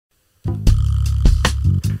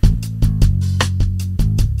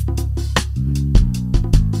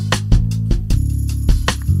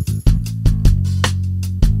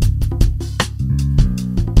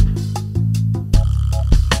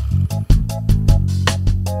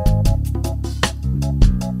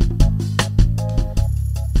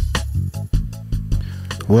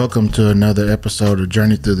Welcome to another episode of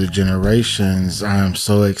Journey Through the Generations. I'm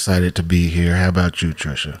so excited to be here. How about you,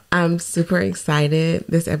 Trisha? I'm super excited.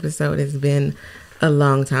 This episode has been a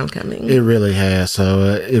long time coming. It really has.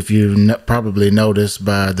 So if you probably noticed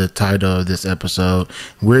by the title of this episode,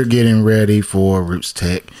 we're getting ready for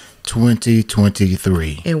RootsTech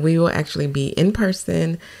 2023. And we will actually be in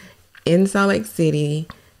person in Salt Lake City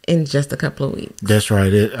in just a couple of weeks. That's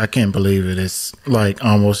right. I can't believe it. It's like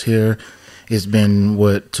almost here. It's been,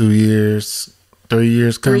 2 years, 3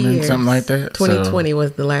 years coming, 3 years. Something like that? 2020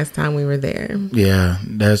 was the last time we were there. Yeah,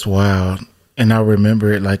 that's wild. And I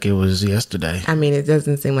remember it like it was yesterday. I mean, it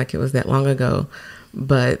doesn't seem like it was that long ago,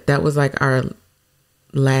 but that was like our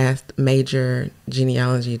last major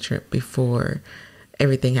genealogy trip before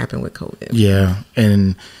everything happened with COVID. Yeah,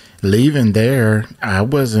 and leaving there, I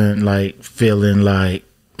wasn't like feeling like,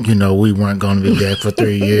 we weren't going to be back for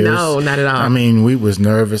 3 years. No, not at all. I mean, we was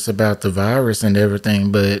nervous about the virus and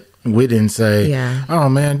everything, but we didn't say, oh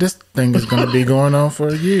man, this thing is going to be going on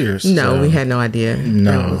for years. No, we had no idea.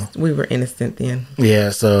 No. We were innocent then. Yeah,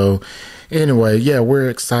 so anyway, we're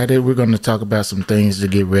excited. We're going to talk about some things to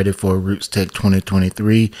get ready for RootsTech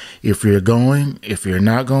 2023. If you're going, if you're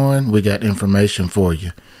not going, we got information for you.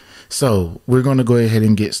 So we're going to go ahead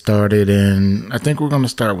and get started, and I think we're going to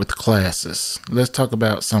start with classes. Let's talk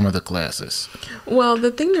about some of the classes. Well, the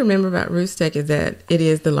thing to remember about RootsTech is that it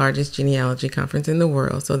is the largest genealogy conference in the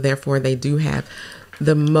world, so therefore they do have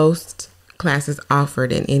the most classes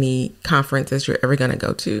offered in any conference that you're ever going to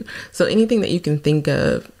go to. So anything that you can think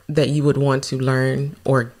of that you would want to learn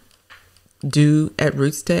or do at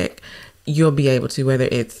RootsTech, you'll be able to, whether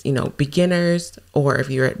it's, beginners or if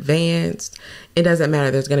you're advanced, it doesn't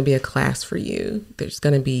matter. There's going to be a class for you. There's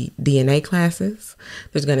going to be DNA classes.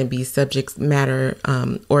 There's going to be subject matter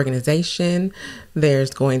organization.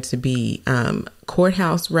 There's going to be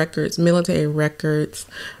courthouse records, military records,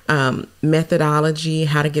 methodology,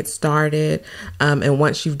 how to get started. And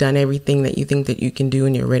once you've done everything that you think that you can do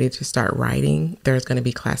and you're ready to start writing, there's going to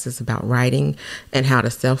be classes about writing and how to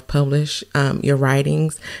self-publish your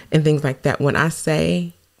writings and things like that. When I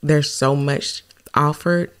say there's so much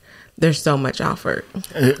offered, there's so much offered.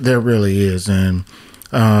 There really is. And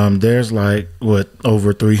there's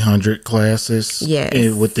over 300 classes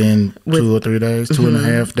within 2 or 3 days,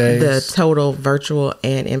 2.5 days. The total virtual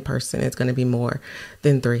and in person is going to be more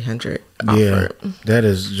than 300 offered. Yeah, that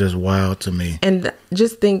is just wild to me. And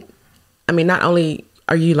just think, not only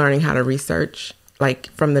are you learning how to research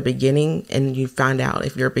like from the beginning, and you find out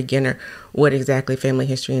if you're a beginner what exactly family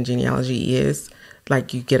history and genealogy is,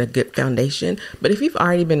 like you get a good foundation. But if you've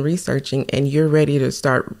already been researching and you're ready to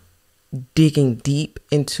start digging deep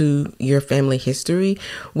into your family history,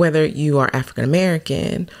 whether you are African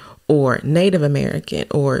American or Native American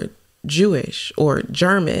or Jewish or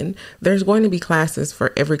German, there's going to be classes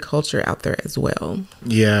for every culture out there as well.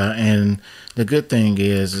 Yeah, and the good thing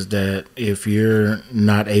is that if you're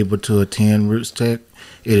not able to attend RootsTech,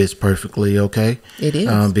 it is perfectly okay. It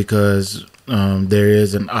is. Because there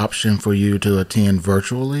is an option for you to attend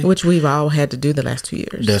virtually. Which we've all had to do the last 2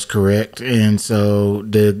 years. That's correct. And so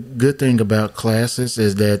the good thing about classes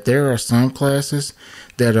is that there are some classes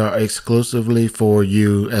that are exclusively for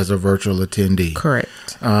you as a virtual attendee.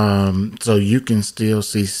 Correct. So you can still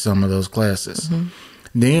see some of those classes. Mm-hmm.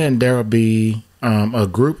 Then there will be a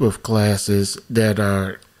group of classes that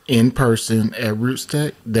are in person at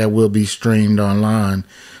RootsTech that will be streamed online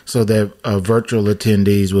so that virtual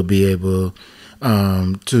attendees will be able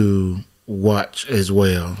to watch as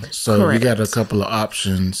well. So Correct. You got a couple of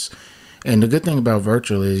options. And the good thing about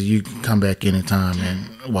virtual is you can come back anytime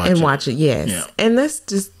and watch it. Yes. Yeah. And let's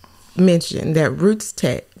just mention that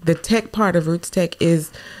RootsTech, the tech part of RootsTech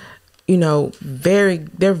is,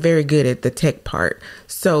 they're very good at the tech part.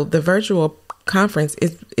 So the virtual conference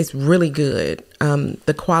is really good.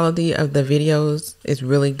 The quality of the videos is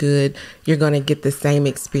really good. You're going to get the same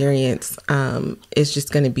experience. It's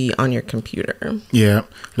just going to be on your computer. Yeah.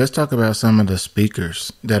 Let's talk about some of the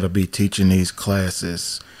speakers that'll be teaching these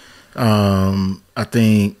classes. I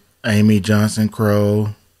think Amy Johnson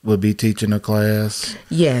Crow will be teaching a class.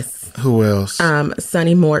 Yes. Who else?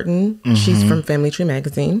 Sunny Morton. Mm-hmm. She's from Family Tree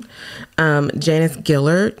Magazine. Janice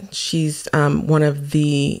Gillard. She's one of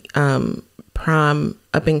the prime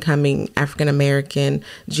up-and-coming African-American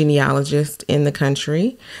genealogist in the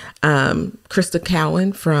country. Krista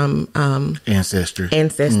Cowan from Ancestry,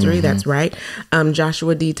 mm-hmm. That's right.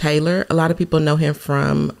 Joshua D. Taylor. A lot of people know him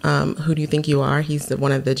from Who Do You Think You Are? He's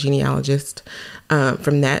one of the genealogists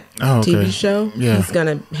from that TV show. Yeah. He's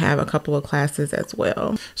going to have a couple of classes as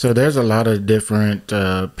well. So there's a lot of different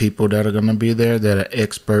people that are going to be there that are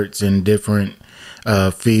experts in different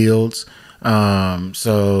fields.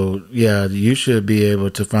 So yeah, you should be able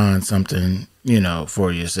to find something,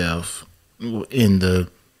 for yourself in the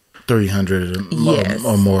 300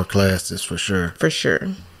 or more classes for sure. For sure.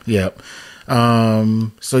 Yep.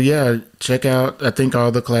 So yeah, check out, I think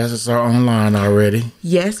all the classes are online already.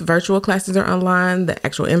 Yes, virtual classes are online. The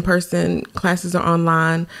actual in-person classes are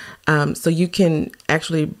online. So you can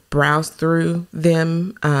actually browse through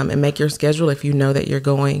them and make your schedule. If you know that you're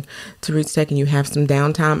going to RootsTech and you have some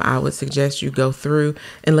downtime, I would suggest you go through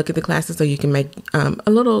and look at the classes so you can make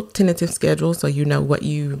a little tentative schedule so you know what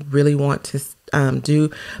you really want to do,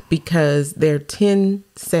 because there are 10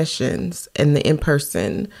 sessions in the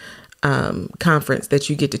in-person conference that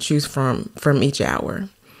you get to choose from each hour.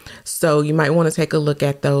 So you might want to take a look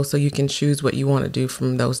at those so you can choose what you want to do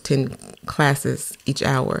from those 10 classes each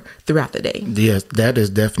hour throughout the day. Yes, that is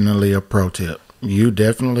definitely a pro tip. You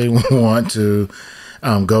definitely want to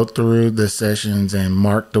go through the sessions and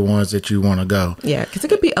mark the ones that you want to go. Yeah, because it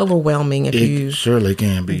could be overwhelming if you surely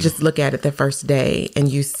can be. Just look at it the first day and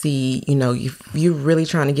you see, you're really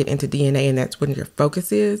trying to get into DNA and that's when your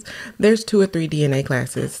focus is. There's 2 or 3 DNA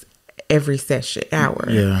classes every session hour.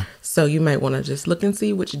 Yeah. So you might want to just look and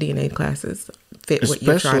see which DNA classes fit what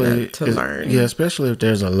you're trying to learn. Yeah, especially if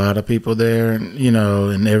there's a lot of people there,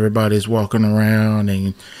 and everybody's walking around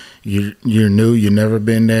and you're new, you've never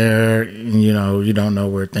been there, and, you don't know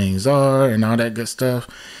where things are and all that good stuff.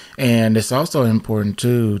 And it's also important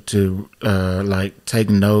too to take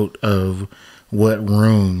note of what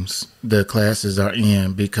rooms the classes are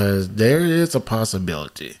in, because there is a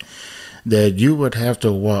possibility that you would have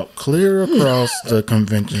to walk clear across the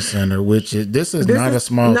convention center, which is not a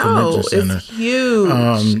small convention center. It's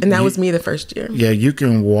huge. And that was me the first year. Yeah, you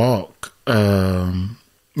can walk,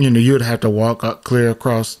 you would have to walk clear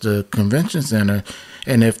across the convention center.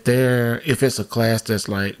 And if it's a class that's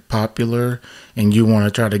like popular and you want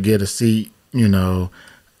to try to get a seat,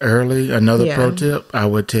 early, another pro tip, I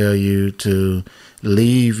would tell you to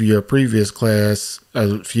leave your previous class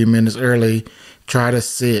a few minutes early. Try to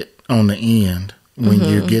sit on the end when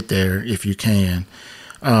you get there, if you can.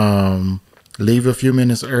 Leave a few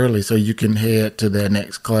minutes early so you can head to that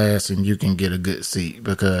next class and you can get a good seat,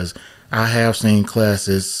 because I have seen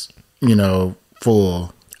classes,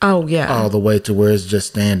 full. Oh, yeah. All the way to where it's just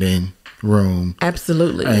standing room.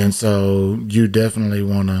 Absolutely. And so you definitely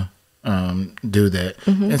want to do that.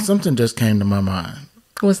 And something just came to my mind.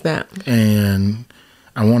 What's that? And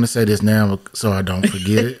I want to say this now so I don't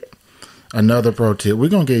forget it. Another pro tip. We're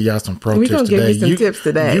going to give y'all some pro tips today. We're going to give you some tips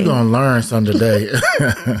today. You're going to learn some today.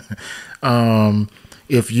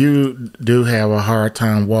 If you do have a hard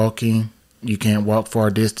time walking, you can't walk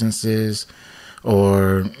far distances,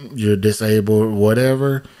 or you're disabled,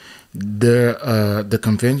 whatever, the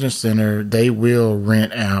convention center, they will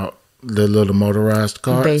rent out the little motorized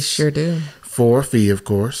carts. They sure do. For a fee, of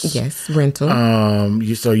course. Yes, rental.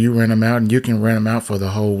 So you rent them out, and you can rent them out for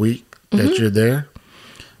the whole week that you're there.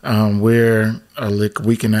 We're a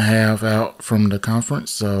week and a half out from the conference,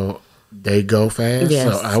 so they go fast.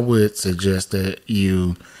 Yes. So I would suggest that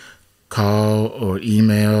you call or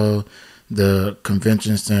email the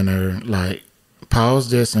convention center, pause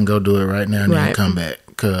this and go do it right now and then come back,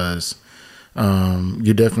 because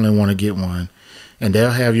you definitely want to get one. And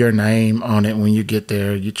they'll have your name on it when you get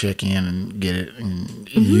there. You check in and get it. And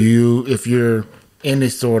if you're any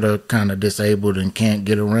sort of kind of disabled and can't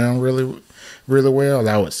get around really well,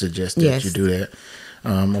 I would suggest that you do that.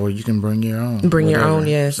 Or you can bring your own. Your own,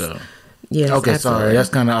 yes. So, yes. Okay, absolutely. Sorry, that's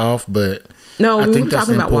kind of off, but no, I think were that's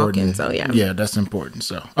talking important. About walking, so yeah. Yeah, that's important.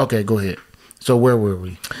 So, okay, go ahead. So where were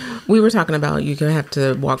we? We were talking about you have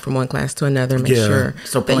to walk from one class to another, make sure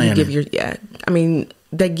that you give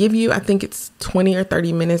they give you, I think it's 20 or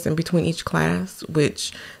 30 minutes in between each class,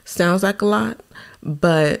 which sounds like a lot,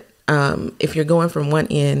 but if you're going from one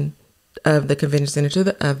end of the convention center to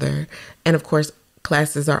the other, and of course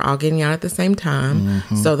classes are all getting out at the same time,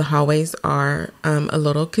 so the hallways are a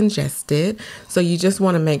little congested, so you just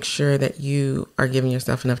want to make sure that you are giving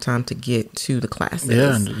yourself enough time to get to the classes.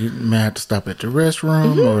 Yeah, and you may have to stop at the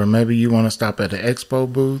restroom, or maybe you want to stop at the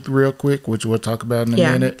expo booth real quick, which we'll talk about in a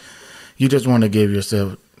minute. You just want to give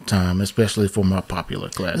yourself time, especially for more popular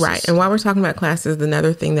classes. Right. And while we're talking about classes,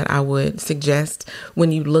 another thing that I would suggest,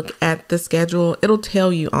 when you look at the schedule, it'll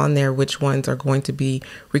tell you on there which ones are going to be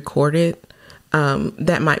recorded.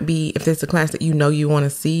 That might be, if there's a class that you want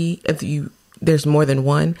to see, there's more than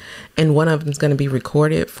one, and one of them is going to be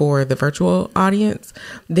recorded for the virtual audience,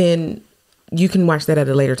 then you can watch that at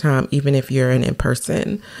a later time, even if you're an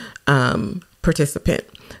in-person participant.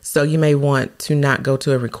 So you may want to not go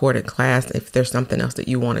to a recorded class if there's something else that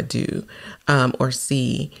you want to do or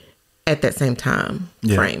see at that same time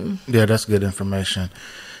frame. Yeah, that's good information.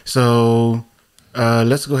 So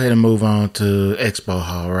let's go ahead and move on to Expo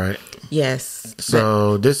Hall, right? Yes.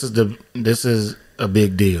 So this is a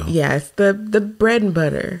big deal. Yeah, it's the bread and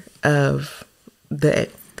butter of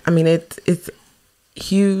it's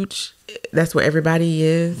huge. That's where everybody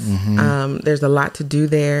is. Mm-hmm. There's a lot to do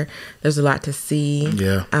there. There's a lot to see.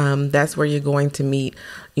 Yeah. That's where you're going to meet,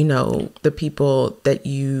 the people that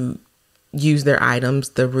you use their items,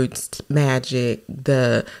 the Roots Magic,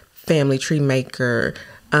 the Family Tree Maker,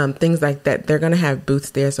 things like that. They're going to have booths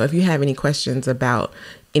there. So if you have any questions about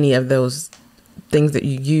any of those things that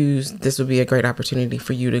you use, this would be a great opportunity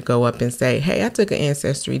for you to go up and say, hey, I took an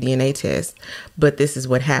ancestry DNA test, but this is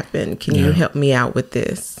what happened. Can you help me out with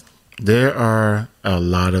this? There are a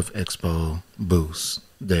lot of expo booths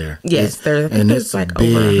there. Yes, there's like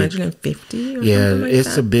over 150 or something like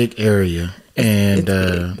it's that. A big area, and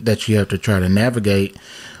that you have to try to navigate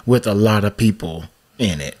with a lot of people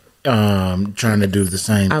in it, trying to do the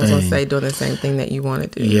same thing. I was going to say, doing the same thing that you want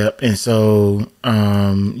to do. Yep, and so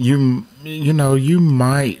you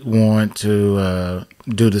might want to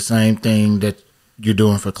do the same thing that you're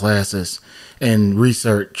doing for classes and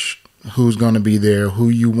research who's going to be there, who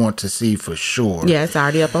you want to see for sure. Yeah, it's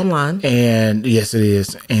already up online. And yes, it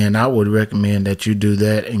is. And I would recommend that you do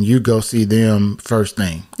that and you go see them first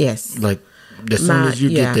thing. Yes. Like as soon as you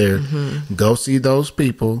get there, go see those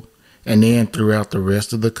people. And then throughout the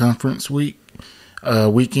rest of the conference weekend,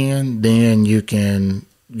 then you can,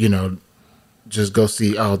 just go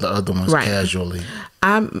see all the other ones casually.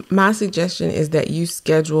 My suggestion is that you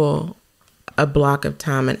schedule a block of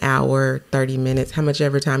time, an hour, 30 minutes, how much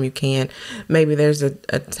ever time you can. Maybe there's a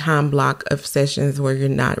time block of sessions where you're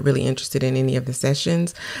not really interested in any of the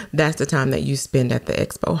sessions. That's the time that you spend at the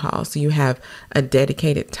expo hall. So you have a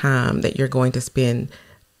dedicated time that you're going to spend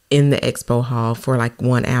in the expo hall for like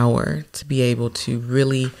 1 hour to be able to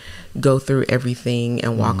really go through everything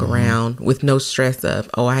and walk around with no stress of,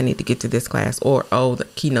 oh, I need to get to this class, or, oh, the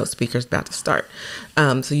keynote speaker's about to start.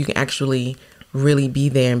 So you can actually really be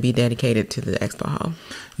there and be dedicated to the expo hall.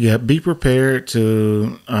 Yeah, be prepared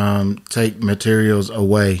to take materials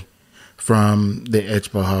away from the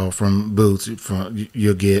expo hall, from booths.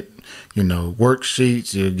 You'll get,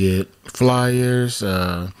 worksheets, you'll get flyers.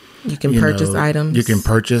 You can purchase items. You can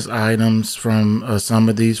purchase items from some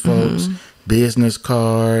of these folks, business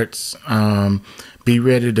cards. Be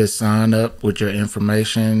ready to sign up with your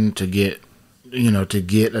information to get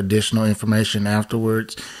additional information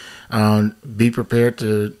afterwards. Be prepared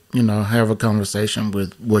to, have a conversation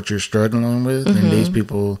with what you're struggling with, and these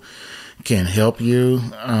people can help you.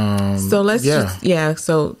 So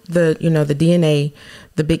so the DNA,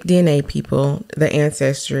 the big DNA people, the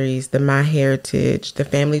ancestries, the MyHeritage, the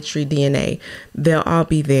Family Tree DNA, they'll all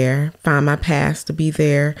be there. Find My Past to be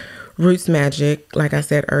there. Roots Magic, like I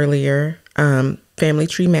said earlier, Family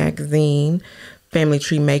Tree Magazine, Family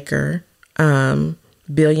Tree Maker,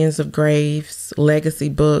 Billions of Graves, Legacy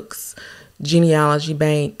Books, Genealogy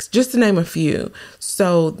Banks, just to name a few.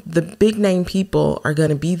 So the big name people are going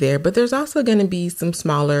to be there, but there's also going to be some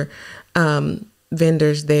smaller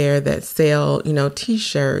vendors there that sell,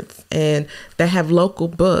 T-shirts and that have local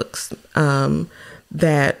books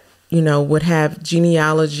that, would have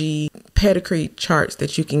genealogy pedigree charts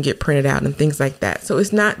that you can get printed out and things like that. So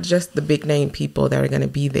it's not just the big name people that are going to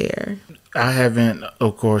be there. I haven't,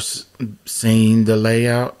 of course, seen the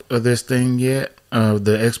layout of this thing yet, of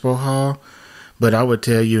the expo hall, but I would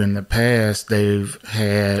tell you in the past they've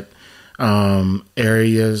had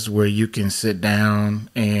areas where you can sit down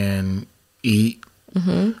and eat,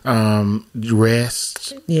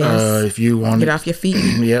 rest. Yes. If you want get off your feet.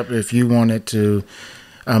 Yep. If you wanted to,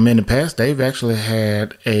 in the past they've actually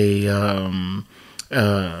had a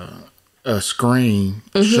screen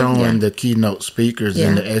showing the keynote speakers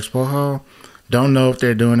in the expo hall. Don't know if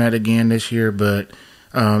they're doing that again this year, but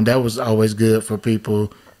that was always good for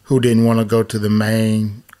people who didn't want to go to the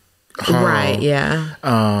main hall. Right, yeah.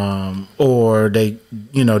 Or they,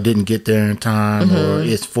 didn't get there in time, or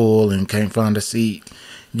it's full and can't find a seat.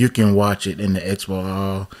 You can watch it in the expo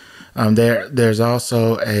hall. There's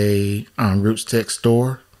also a RootsTech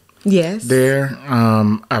store. Yes. There,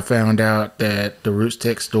 I found out that the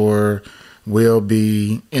RootsTech store will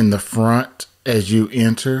be in the front as you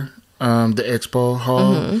enter the expo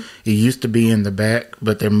hall. It used to be in the back,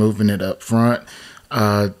 but they're moving it up front.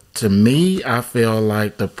 To me, I feel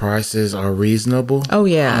like the prices are reasonable. Oh,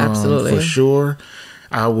 yeah, absolutely. For sure.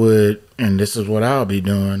 I would, and this is what I'll be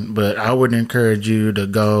doing, but I would encourage you to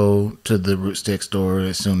go to the RootsTech store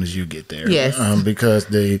as soon as you get there. Yes. Because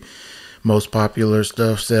the most popular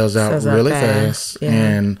stuff sells out really fast. Yeah.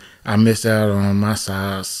 And I miss out on my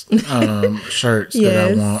size shirts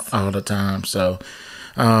that I want all the time. So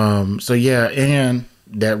yeah, and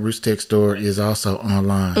that RootsTech store is also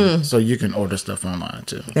online, so you can order stuff online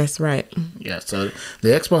too. That's right. Yeah, so the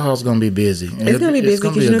expo hall is going to be busy. It's going to be busy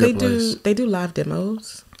because they do live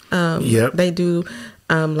demos. They do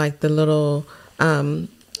like the little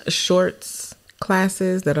shorts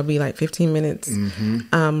classes that'll be like 15 minutes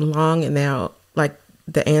long, and they'll like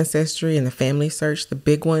the ancestry and the family search, the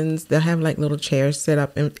big ones. They'll have like little chairs set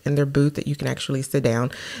up in their booth that you can actually sit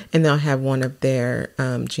down, and they'll have one of their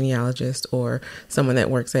genealogists or someone that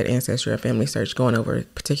works at ancestry or family search going over a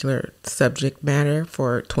particular subject matter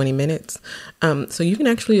for 20 minutes. So you can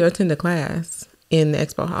actually attend a class in the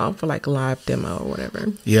expo hall for like a live demo or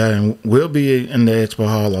whatever. Yeah, and we'll be in the expo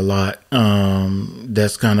hall a lot.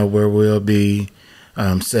 That's kind of where we'll be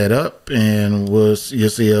set up, and you'll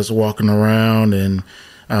see us walking around and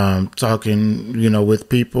talking, with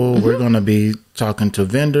people. We're going to be talking to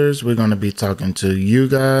vendors. We're going to be talking to you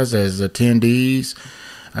guys as attendees.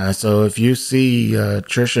 So if you see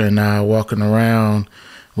Trisha and I walking around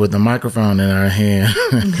with a microphone in our hand,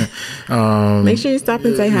 make sure you stop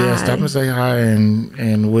and say hi. Yeah, stop and say hi,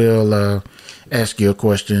 and we'll ask you a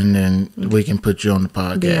question, and we can put you on the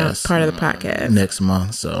podcast. Yeah, part of the podcast next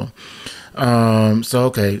month. So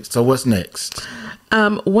okay. So what's next?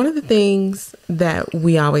 One of the things that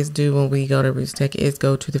we always do when we go to RootsTech is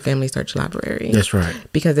go to the Family Search Library. That's right.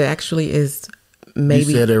 Because it actually is maybe...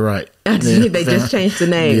 You said it right. They just changed the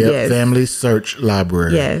name. Yep, yes. Family Search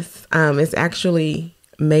Library. Yes. It's actually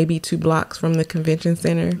maybe 2 blocks from the convention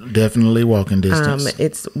center. Definitely walking distance.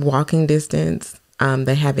 It's walking distance.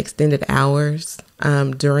 They have extended hours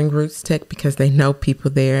during RootsTech because they know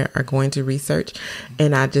people there are going to research.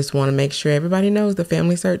 And I just want to make sure everybody knows the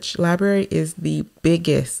Family Search Library is the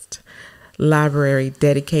biggest library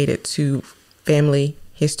dedicated to family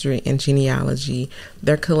history and genealogy.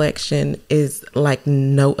 Their collection is like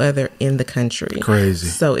no other in the country. Crazy.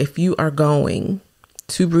 So if you are going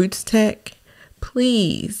to RootsTech,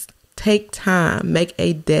 please take time, make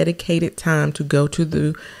a dedicated time to go to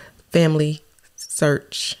the Family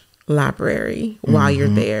Search Library while you're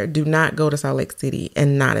there. Do not go to Salt Lake City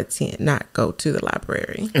and not go to the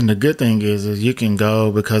library. And the good thing is you can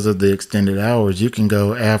go because of the extended hours. You can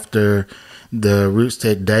go after the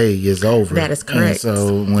RootsTech day is over. That is correct. And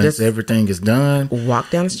so once everything is done, walk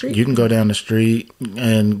down the street. You can go down the street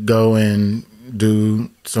and go and do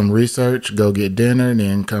some research, go get dinner, and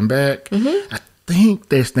then come back. I think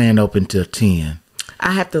they're staying open till 10.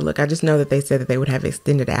 I have to look. I just know that they said that they would have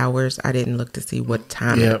extended hours. I didn't look to see what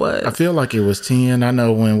time it was. I feel like it was 10. I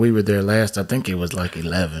know when we were there last, I think it was like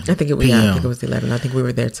 11. I think it was. Yeah, I think it was 11. I think we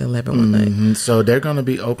were there till 11 one night. So they're going to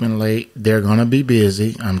be open late. They're going to be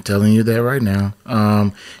busy. I'm telling you that right now.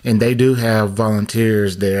 And they do have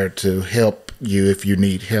volunteers there to help you if you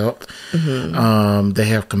need help. They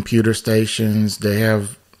have computer stations. They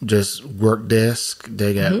have just work desk.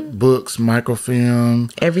 They got books, microfilm,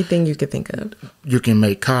 everything you could think of. You can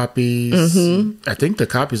make copies. I think the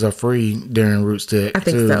copies are free during RootsTech. I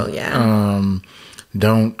think so. Yeah.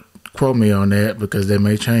 Don't quote me on that because they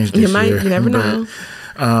may change this year. You never know.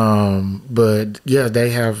 But yeah, they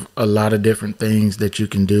have a lot of different things that you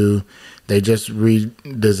can do. They just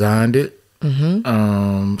redesigned it.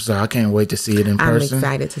 So I can't wait to see it in person. I'm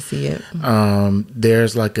excited to see it.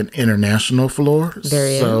 There's like an international floor. There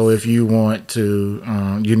is. So if you want to,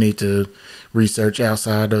 you need to research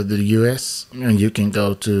outside of the U.S. and you can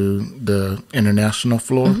go to the international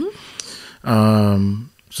floor.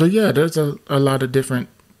 So yeah, there's a lot of different,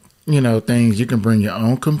 things. You can bring your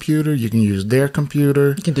own computer. You can use their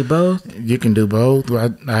computer. You can do both. You can do both.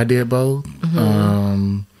 I did both.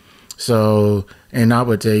 So, and I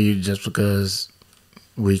would tell you just because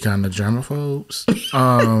we kind of germaphobes,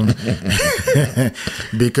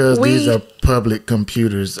 because these are public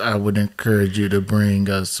computers, I would encourage you to bring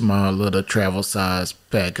a small little travel size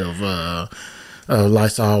pack of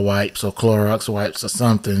Lysol wipes or Clorox wipes or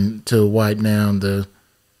something to wipe down the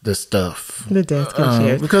stuff. The desk and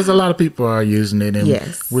chairs. Because a lot of people are using it, and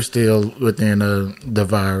we're still within the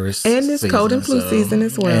virus. And it's cold and flu season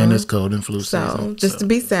as well. And it's cold and flu season. So just to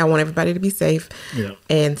be safe, I want everybody to be safe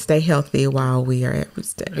and stay healthy while we are at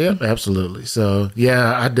RootsTech. Yep, absolutely. So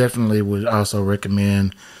yeah, I definitely would also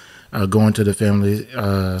recommend going to the Family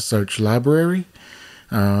Search Library.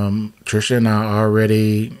 Trisha and I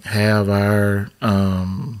already have our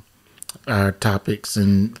topics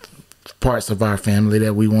and parts of our family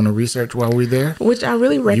that we want to research while we're there. Which I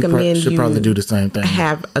really recommend you should probably do the same thing.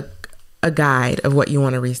 Have a guide of what you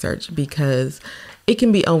want to research because it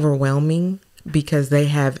can be overwhelming because they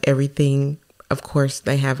have everything. Of course,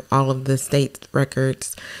 they have all of the state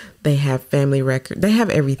records. They have family record. They have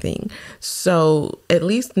everything. So at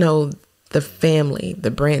least know the family,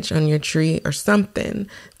 the branch on your tree, or something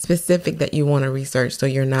specific that you want to research, so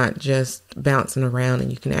you're not just bouncing around, and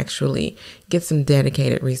you can actually get some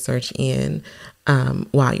dedicated research in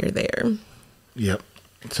while you're there. Yep.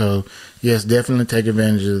 So yes, definitely take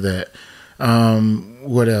advantage of that.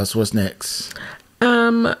 What else? What's next?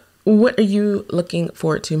 What are you looking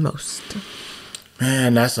forward to most?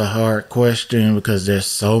 Man, that's a hard question because there's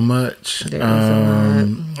so much. There is a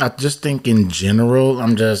lot. I just think in general,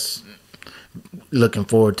 I'm just looking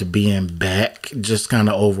forward to being back, just kind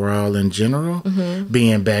of overall in general,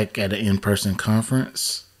 being back at an in-person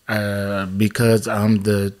conference, because I'm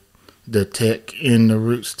the tech in the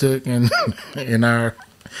RootsTech and in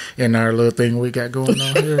our little thing we got going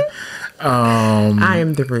on here. I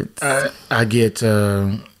am the Roots. I get.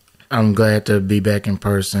 I'm glad to be back in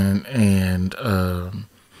person and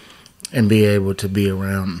be able to be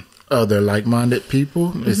around other like-minded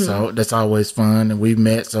people. That's always fun, and we've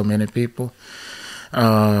met so many people.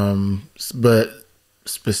 But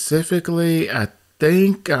specifically, I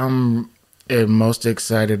think I'm most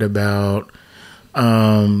excited about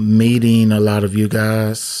meeting a lot of you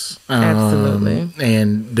guys. Absolutely.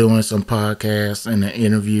 And doing some podcasts and an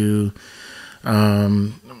interview.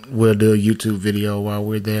 We'll do a YouTube video while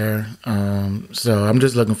we're there. So I'm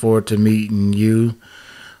just looking forward to meeting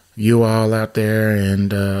you all out there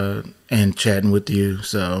and chatting with you.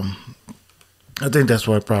 So I think that's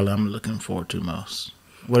what probably I'm looking forward to most.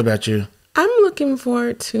 What about you? I'm looking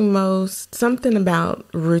forward to most something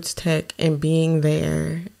about RootsTech and being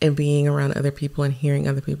there and being around other people and hearing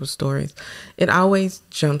other people's stories. It always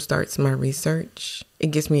jumpstarts my research.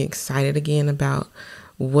 It gets me excited again about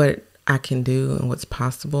what I can do and what's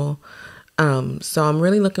possible. So I'm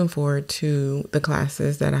really looking forward to the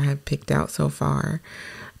classes that I have picked out so far,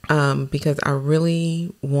 because I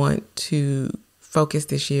really want to focus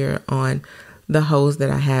this year on the hoes that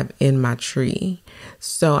I have in my tree.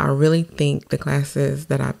 So I really think the classes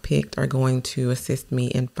that I picked are going to assist me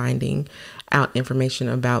in finding out information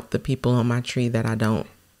about the people on my tree that I don't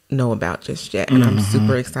know about just yet. And I'm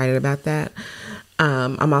super excited about that.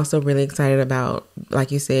 I'm also really excited about,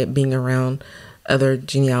 like you said, being around other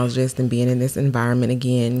genealogists and being in this environment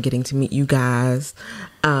again, getting to meet you guys.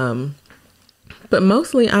 But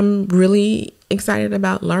mostly I'm really excited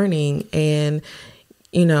about learning and,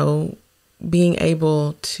 being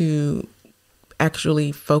able to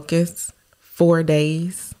actually focus 4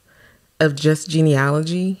 days of just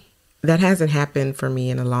genealogy. That hasn't happened for me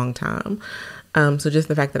in a long time. So just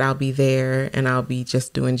the fact that I'll be there and I'll be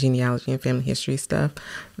just doing genealogy and family history stuff,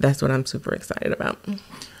 that's what I'm super excited about.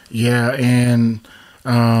 Yeah, and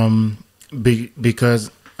because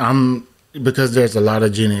there's a lot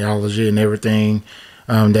of genealogy and everything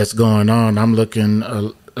that's going on, I'm looking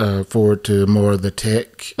forward to more of the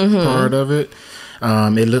tech part of it.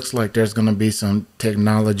 It looks like there's going to be some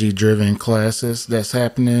technology-driven classes that's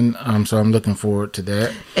happening, so I'm looking forward to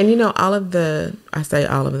that. And a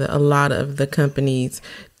lot of the companies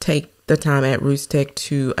take the time at RootsTech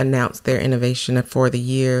to announce their innovation for the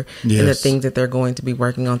year and the things that they're going to be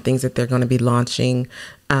working on, things that they're going to be launching.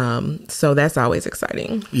 So that's always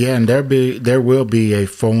exciting. Yeah, and there will be a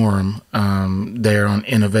forum there on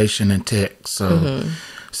innovation and tech.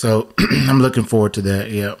 So I'm looking forward to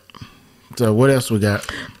that. Yep. So what else we got?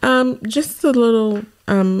 Just a little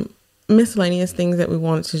miscellaneous things that we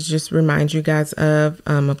wanted to just remind you guys of.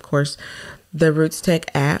 Of course, the RootsTech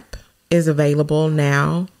app is available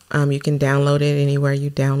now. You can download it anywhere you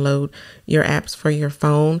download your apps for your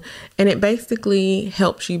phone. And it basically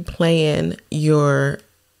helps you plan your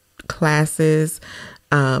classes.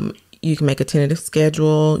 You can make a tentative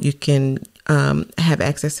schedule. You can have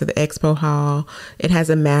access to the expo hall. It has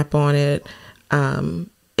a map on it.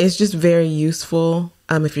 It's just very useful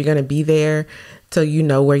if you're going to be there, so you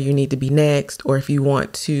know where you need to be next, or if you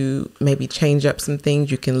want to maybe change up some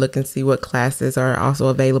things, you can look and see what classes are also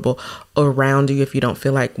available around you if you don't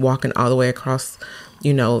feel like walking all the way across,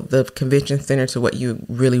 the convention center to what you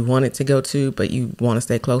really wanted to go to, but you want to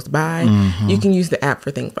stay close by. You can use the app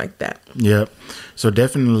for things like that. Yep. So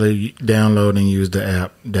definitely download and use the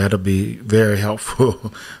app. That'll be very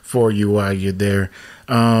helpful for you while you're there.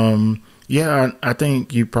 Yeah, I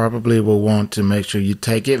think you probably will want to make sure you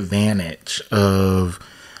take advantage of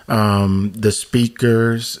the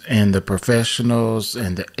speakers and the professionals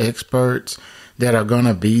and the experts that are going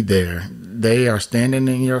to be there. They are standing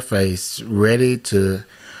in your face, ready to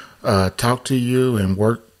talk to you and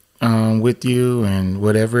work with you, and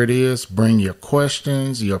whatever it is, bring your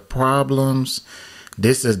questions, your problems.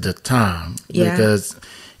 this is the time. Yeah. Because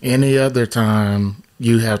any other time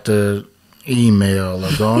you have to email or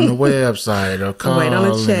go on the website or call. Wait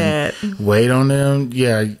on a chat. Wait on them.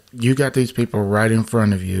 Yeah, you got these people right in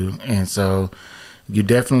front of you. And so you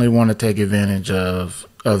definitely want to take advantage of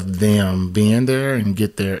them being there and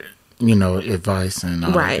get their, advice and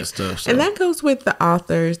all that good stuff. So. And that goes with the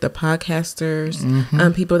authors, the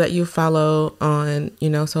podcasters, people that you follow on,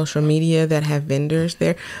 social media that have vendors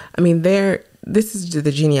there. I mean, this is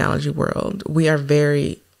the genealogy world. We are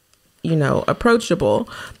very, approachable,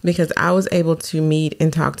 because I was able to meet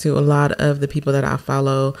and talk to a lot of the people that I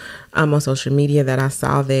follow on social media that I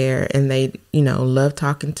saw there, and they, love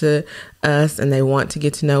talking to us, and they want to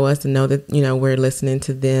get to know us and know that, we're listening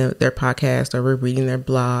to their podcast, or we're reading their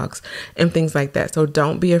blogs and things like that. So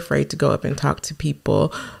don't be afraid to go up and talk to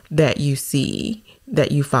people that you see,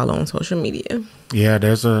 that you follow on social media. Yeah,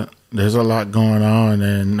 there's a lot going on,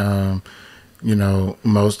 and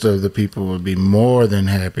most of the people would be more than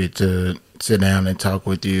happy to sit down and talk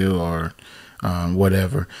with you or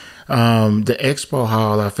whatever. The expo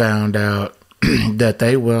hall, I found out that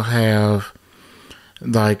they will have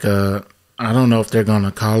like I don't know if they're going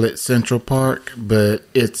to call it Central Park, but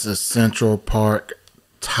it's a Central Park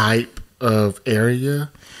type of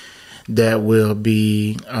area that will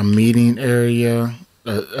be a meeting area,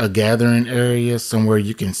 a gathering area, somewhere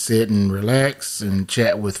you can sit and relax and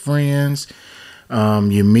chat with friends.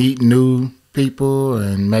 You meet new people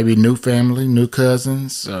and maybe new family, new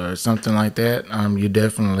cousins or something like that. You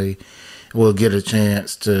definitely will get a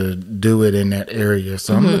chance to do it in that area.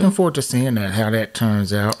 So I'm looking forward to seeing how that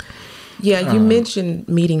turns out. Yeah, you mentioned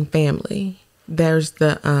meeting family. There's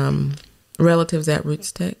the relatives at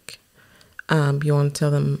RootsTech. You want to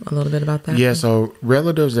tell them a little bit about that? Yeah, so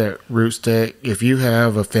relatives at RootsTech, if you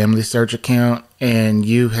have a family search account and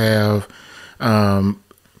you have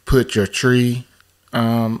put your tree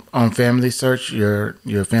on family search, your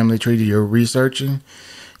family tree that you're researching,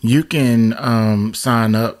 you can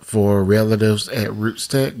sign up for relatives at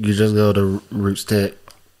RootsTech. You just go to RootsTech.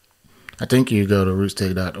 I think you go to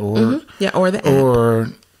rootstech.org. Yeah, or the app.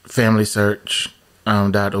 Or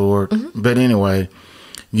familysearch.org. But anyway,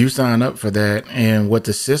 you sign up for that, and what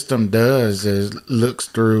the system does is looks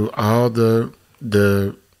through all the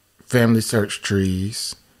family search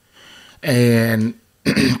trees and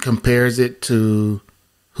compares it to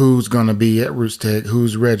who's going to be at RootsTech,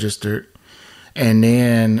 who's registered, and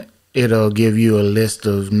then it'll give you a list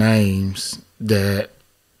of names that's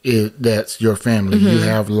your family. You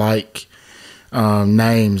have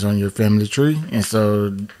names on your family tree, and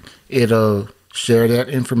so it'll share that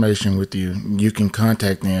information with you. You can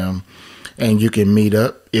contact them, and you can meet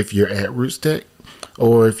up if you're at RootsTech,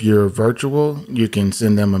 or if you're virtual, you can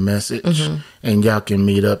send them a message, and y'all can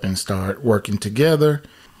meet up and start working together,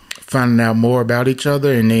 finding out more about each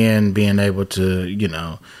other, and then being able to,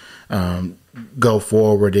 go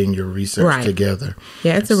forward in your research together.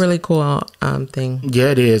 Yeah, it's a really cool thing.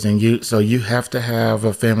 Yeah, it is. And you have to have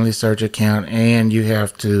a family search account, and you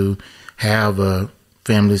have to have a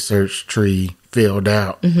family search tree filled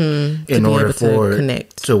out in order for it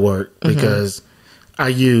to work. Because I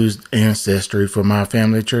used Ancestry for my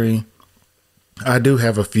family tree. I do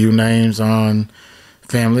have a few names on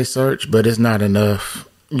family search, but it's not enough,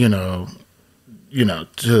 to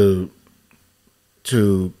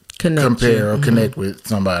compare or connect with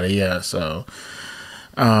somebody. Yeah. So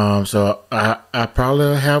I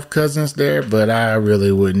probably have cousins there, but I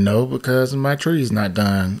really wouldn't know because my tree's not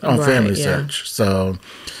done on family search. So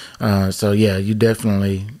yeah, you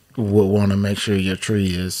definitely would want to make sure your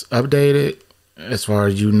tree is updated as far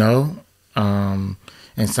as and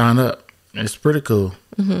sign up. It's pretty cool.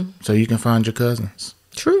 So you can find your cousins.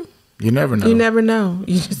 True. You never know. You never know.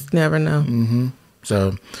 You just never know.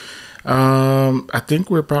 So I think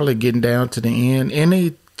we're probably getting down to the end.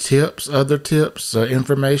 Any other tips or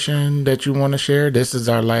information that you want to share? This is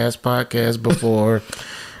our last podcast before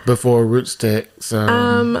RootsTech. So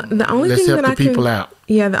the only let's thing help the people out.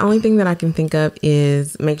 Yeah, the only thing that I can think of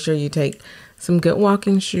is make sure you take some good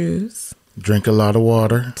walking shoes. Drink a lot of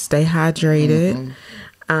water. Stay hydrated.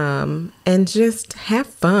 And just have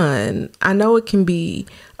fun. I know it can be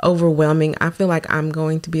overwhelming. I feel like I'm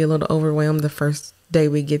going to be a little overwhelmed the first day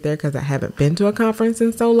we get there because I haven't been to a conference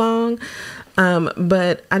in so long.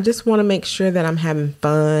 But I just want to make sure that I'm having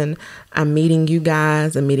fun. I'm meeting you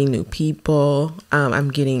guys. I'm meeting new people. I'm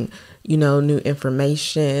getting, new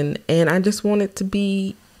information. And I just want it to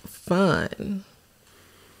be fun.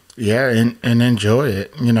 Yeah, and enjoy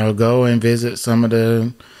it. Go and visit some of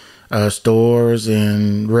the stores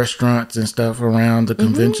and restaurants and stuff around the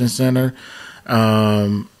convention center.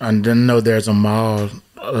 I didn't know there's a mall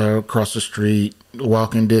across the street,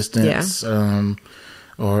 walking distance.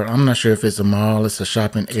 Or I'm not sure if it's a mall, it's a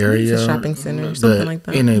shopping area. It's a shopping center or something like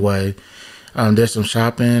that. Anyway, there's some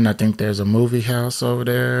shopping. I think there's a movie house over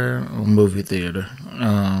there, a movie theater.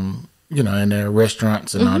 And there are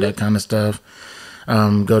restaurants and all that kind of stuff.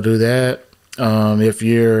 Go do that. If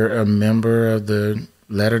you're a member of the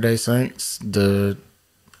Latter-day Saints, I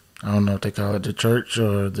don't know if they call it the church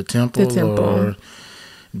or the temple. Or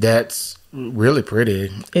that's really pretty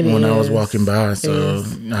when I was walking by. So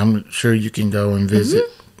I'm sure you can go and visit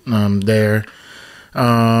there.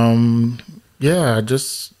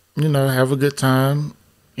 Just, have a good time.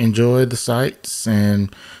 Enjoy the sights.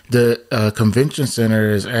 And the convention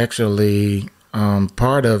center is actually,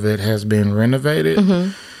 part of it has been renovated.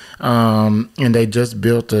 And they just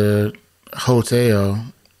built a hotel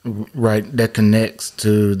that connects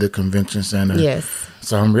to the convention center. Yes.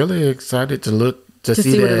 So I'm really excited to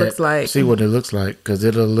see what it looks like. See what it looks like, because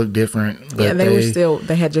it'll look different. But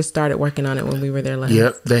they had just started working on it when we were there last.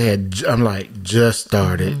 Yep, they had. I'm like, just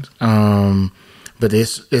started. But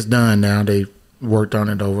it's done now. They worked on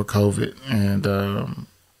it over COVID,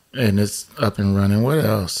 and it's up and running. What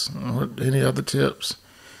else? Any other tips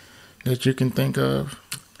that you can think of?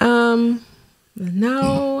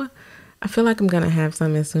 No. I feel like I'm going to have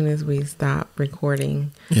some as soon as we stop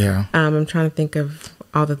recording. Yeah. I'm trying to think of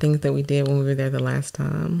all the things that we did when we were there the last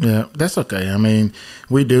time. Yeah, that's okay. I mean,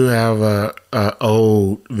 we do have a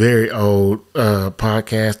very old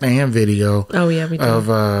podcast and video. Oh yeah, we do. Of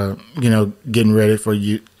getting ready for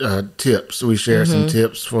you tips. We share some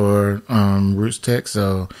tips for RootsTech,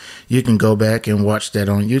 so you can go back and watch that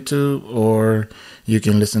on YouTube, or you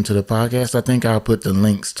can listen to the podcast. I think I'll put the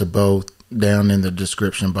links to both down in the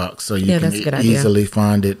description box, so you can easily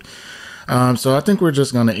find it. So I think we're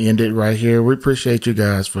just going to end it right here. We appreciate you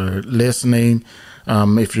guys for listening.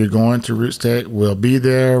 If you're going to RootsTech, we'll be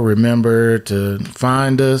there. Remember to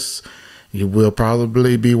find us. You will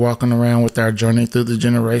probably be walking around with our Journey Through the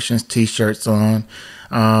Generations t-shirts on.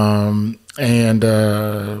 I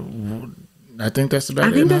think that's about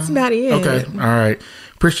it. I think that's about it. Okay. All right.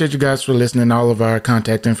 Appreciate you guys for listening. All of our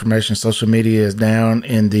contact information, social media is down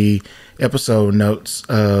in the episode notes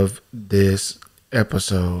of this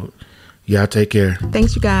episode. Y'all take care.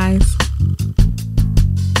 Thanks, you guys.